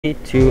3,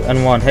 2,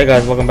 and 1. Hey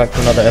guys, welcome back to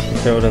another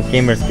episode of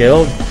Gamers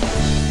Guild.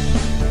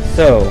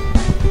 So,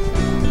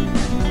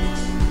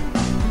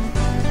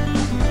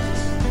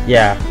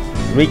 yeah,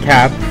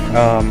 recap.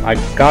 I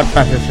got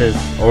Francis's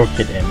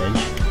orchid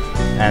image,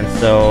 and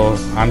so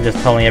I'm just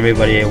telling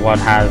everybody what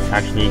has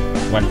actually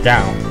went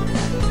down.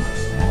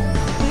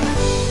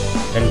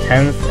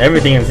 Intense.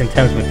 Everything is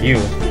intense with you.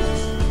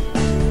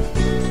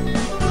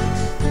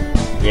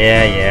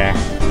 Yeah.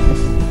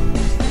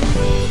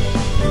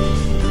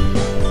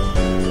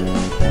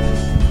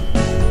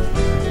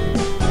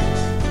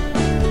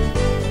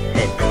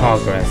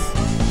 Progress.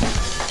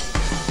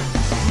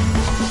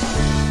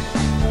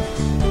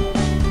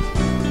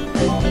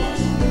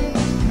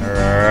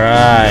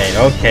 Right,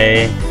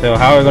 okay. So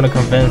how are we gonna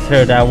convince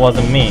her that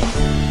wasn't me?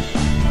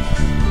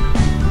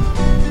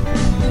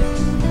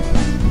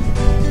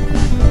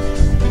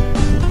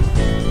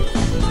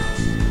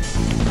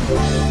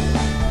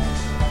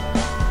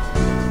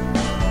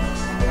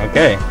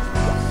 Okay.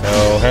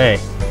 So hey.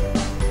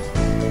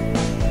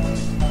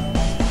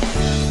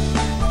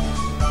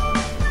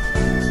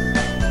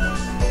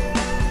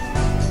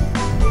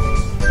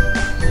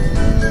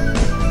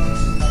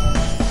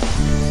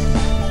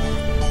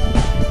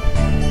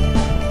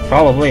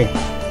 Probably.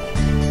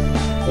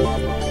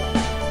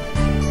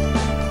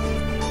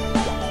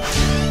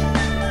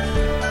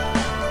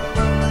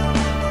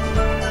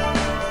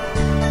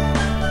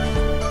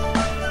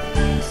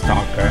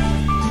 Stalker.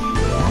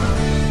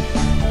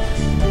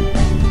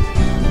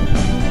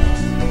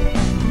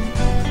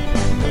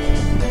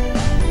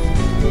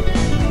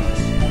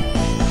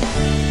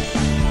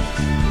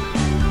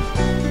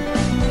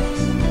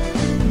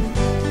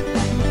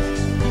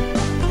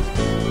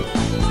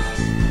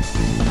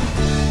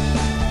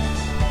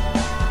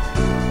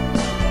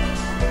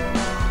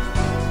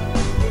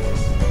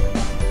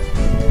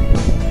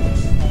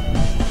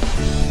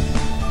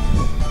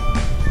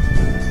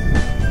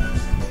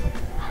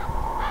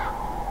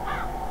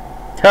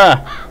 Huh.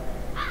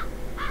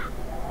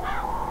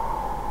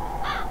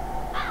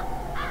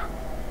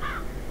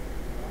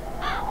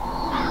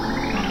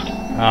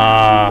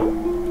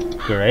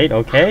 Great,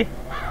 okay.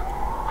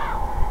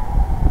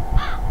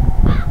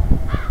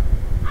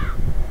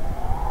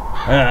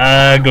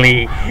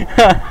 Ugly.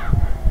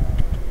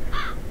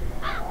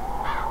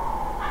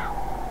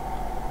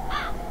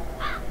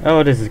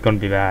 Oh, this is gonna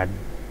be bad.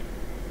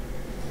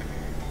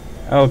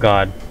 Oh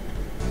god.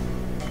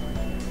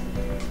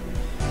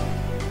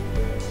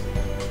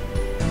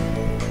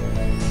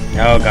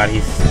 Oh god,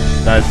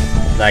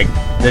 that's like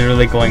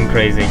literally going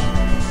crazy.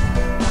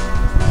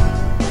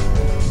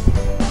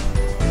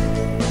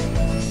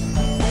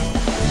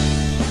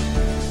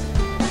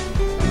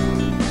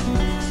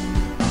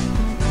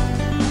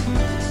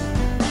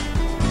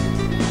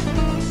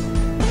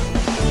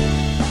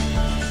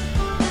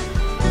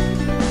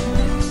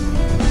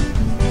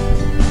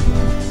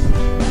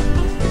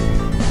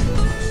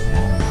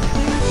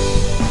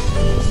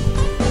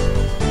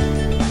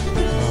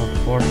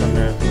 Oh, force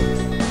under.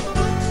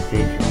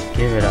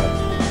 Give it up.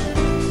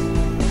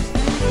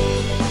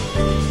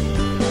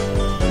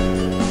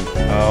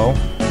 Oh.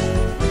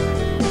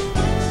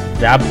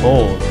 That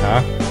bold,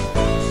 huh?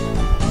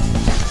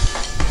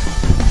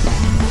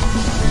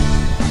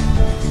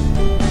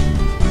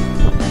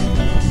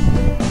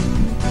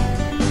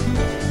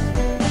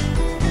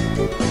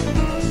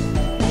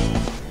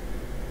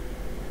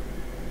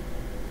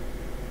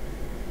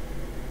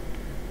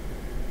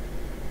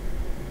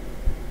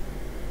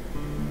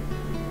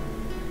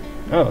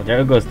 Oh,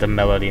 there goes the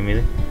melody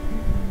music.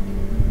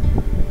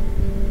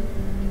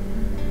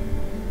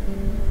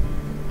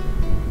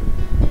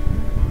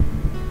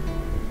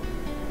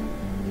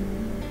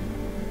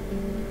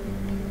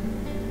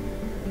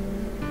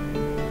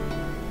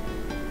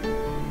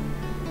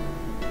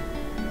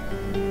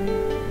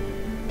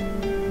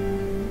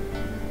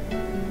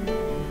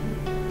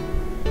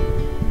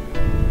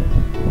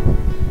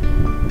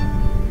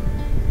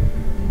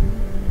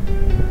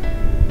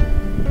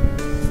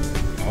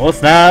 Oh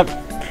snap!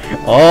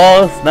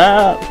 Oh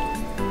snap!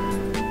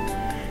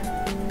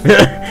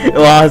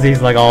 Wow,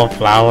 he's like all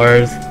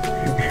flowers.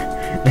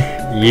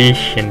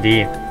 Yeesh,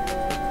 indeed.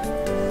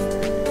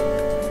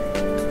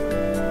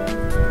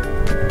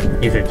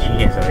 He's a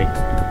genius, right?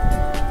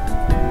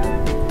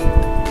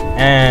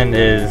 And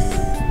is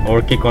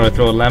Orchid gonna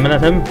throw a lemon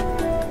at him?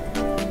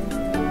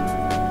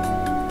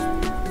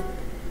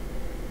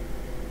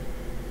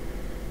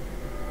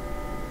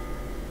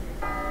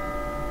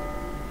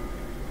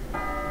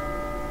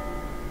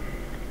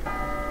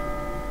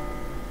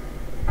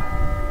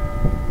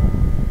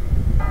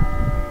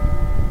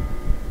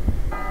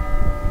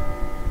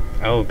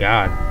 Oh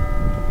god.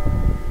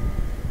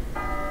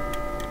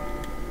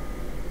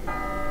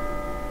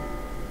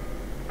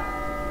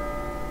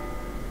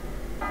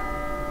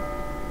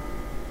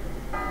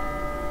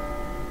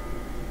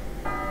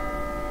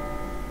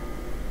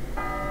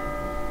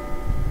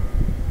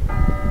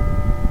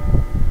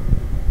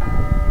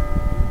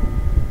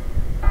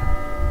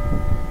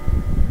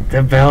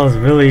 The bell's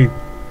really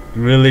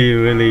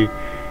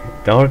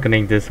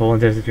darkening this whole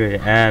entire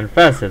situation. And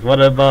Francis,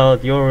 what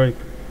about your...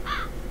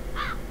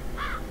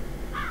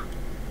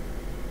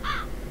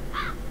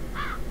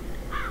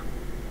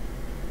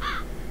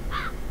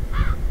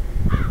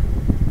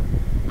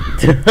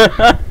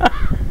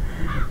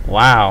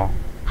 Wow.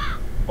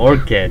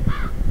 Orchid.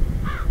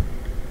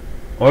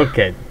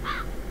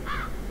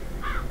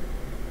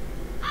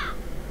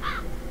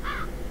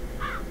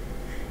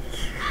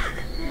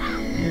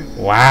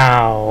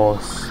 Wow.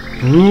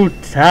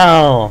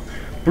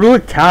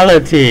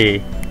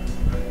 Brutality.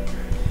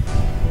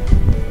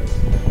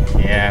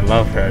 Yeah,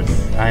 love hurts.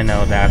 I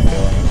know that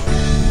feeling.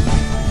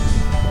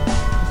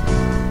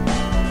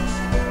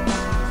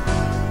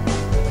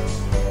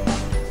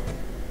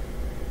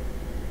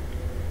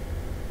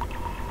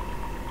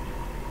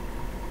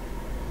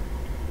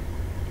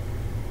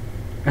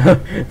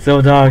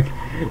 So dark.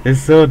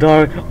 It's so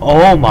dark.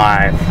 Oh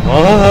my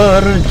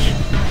fudge.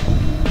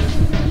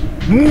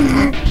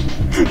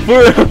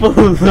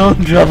 Purple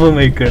zone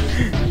troublemaker.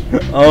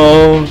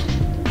 Oh.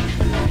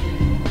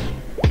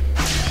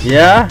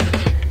 Yeah?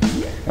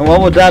 And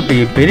what would that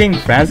be? Beating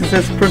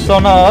Francis's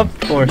persona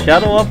up? Or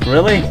shadow up?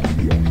 Really?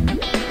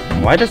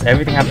 Why does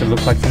everything have to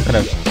look like some kind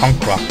of punk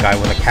rock guy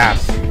with a cap?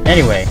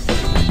 Anyway.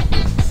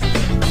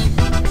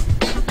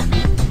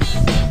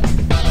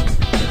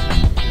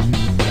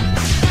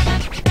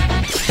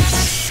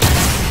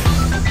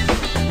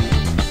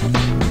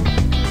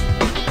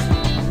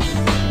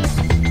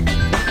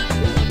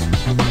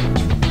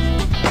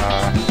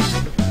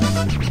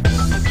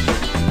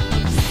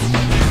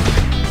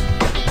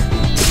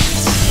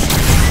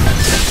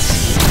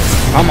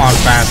 Come on,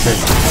 Francis.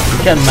 You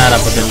can't man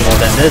up a bit more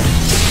than this.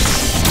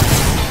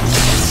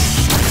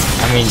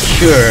 I mean,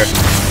 sure,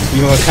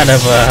 you were kind of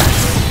a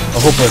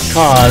hopeless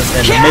cause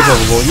and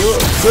miserable. You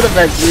could have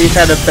at least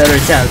had a better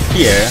chance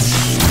here.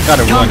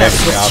 Gotta ruin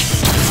everything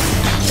else.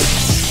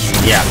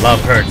 Yeah,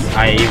 love hurts.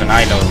 I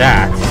know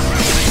that.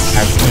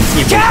 I've seen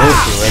people go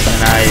through it,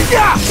 and I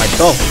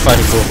myself tried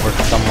to go for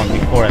someone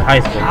before in high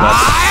school, but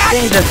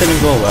things just didn't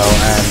go well,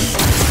 and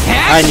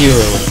I knew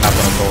it was not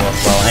gonna go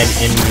well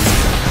in the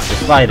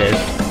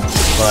slightest.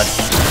 But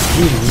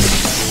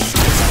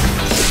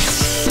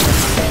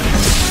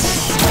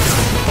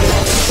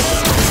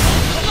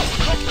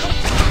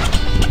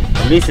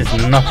at least it's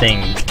nothing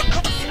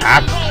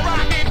happened.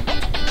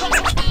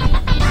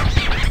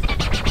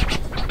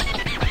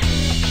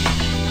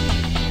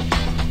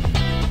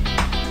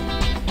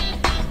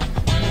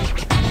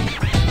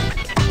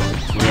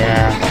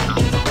 Yeah.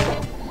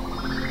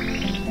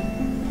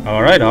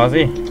 Alright,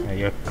 Ozzy.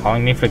 You're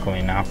calling me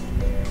frequently now.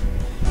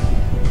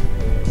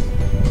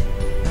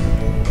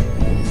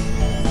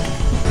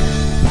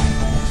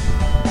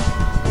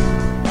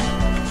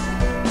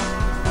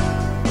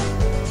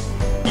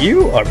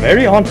 You are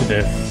very onto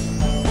this.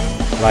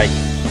 Like,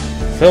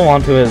 so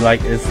onto it,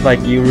 like, it's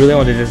like you really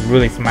want to just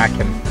really smack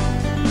him.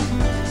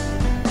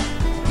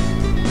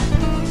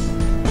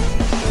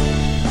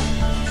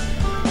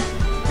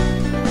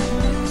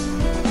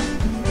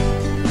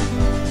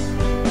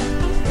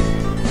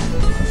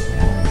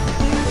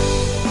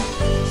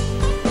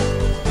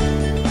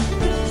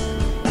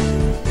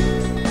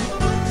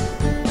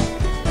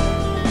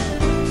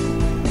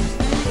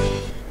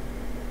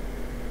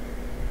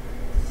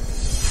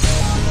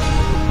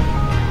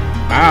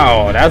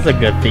 Wow, that's a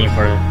good theme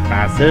for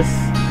Francis.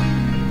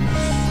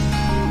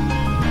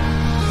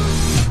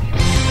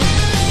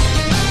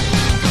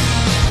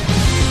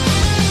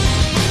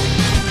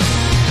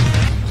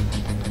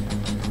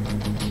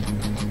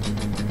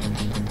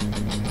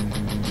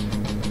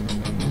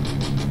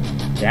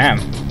 Damn.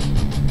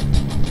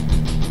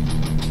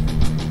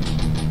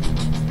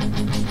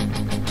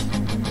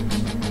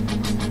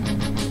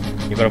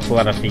 You gotta pull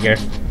out a figure.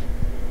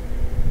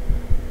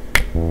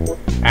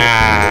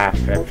 Ah,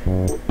 flip.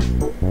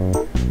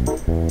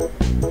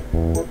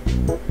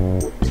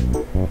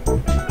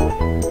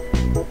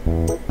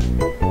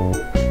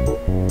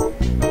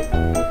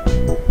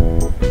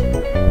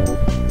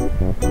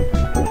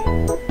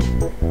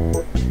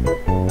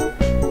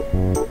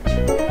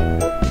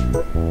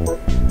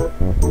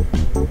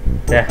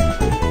 Yeah.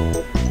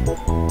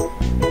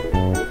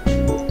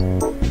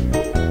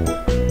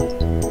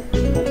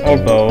 Or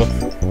both.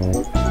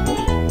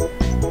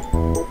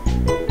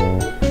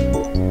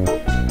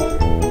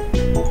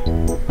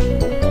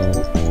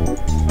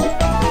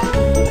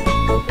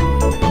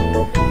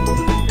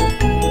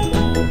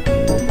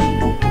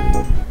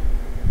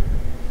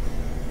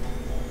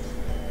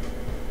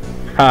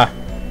 Ha.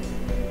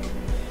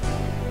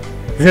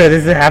 This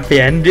is a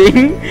happy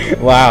ending?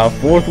 Wow,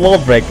 fourth wall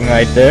breaking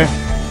right there.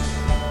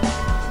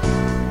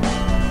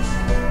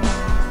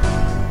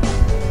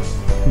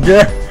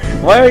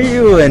 Why are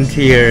you in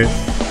tears?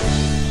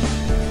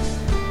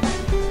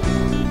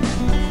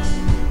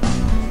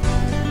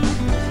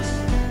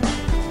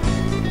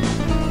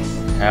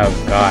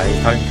 Oh god,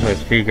 he's talking to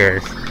his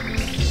figures.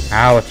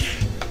 Ouch.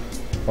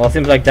 Well, it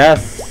seems like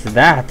that's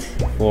that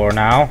for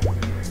now.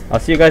 I'll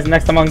see you guys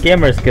next time on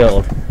Gamers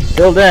Guild.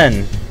 Till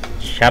then,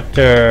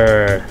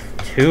 Chapter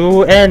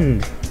 2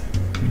 end.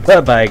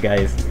 Bye bye,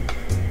 guys.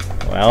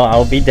 Well,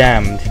 I'll be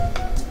damned.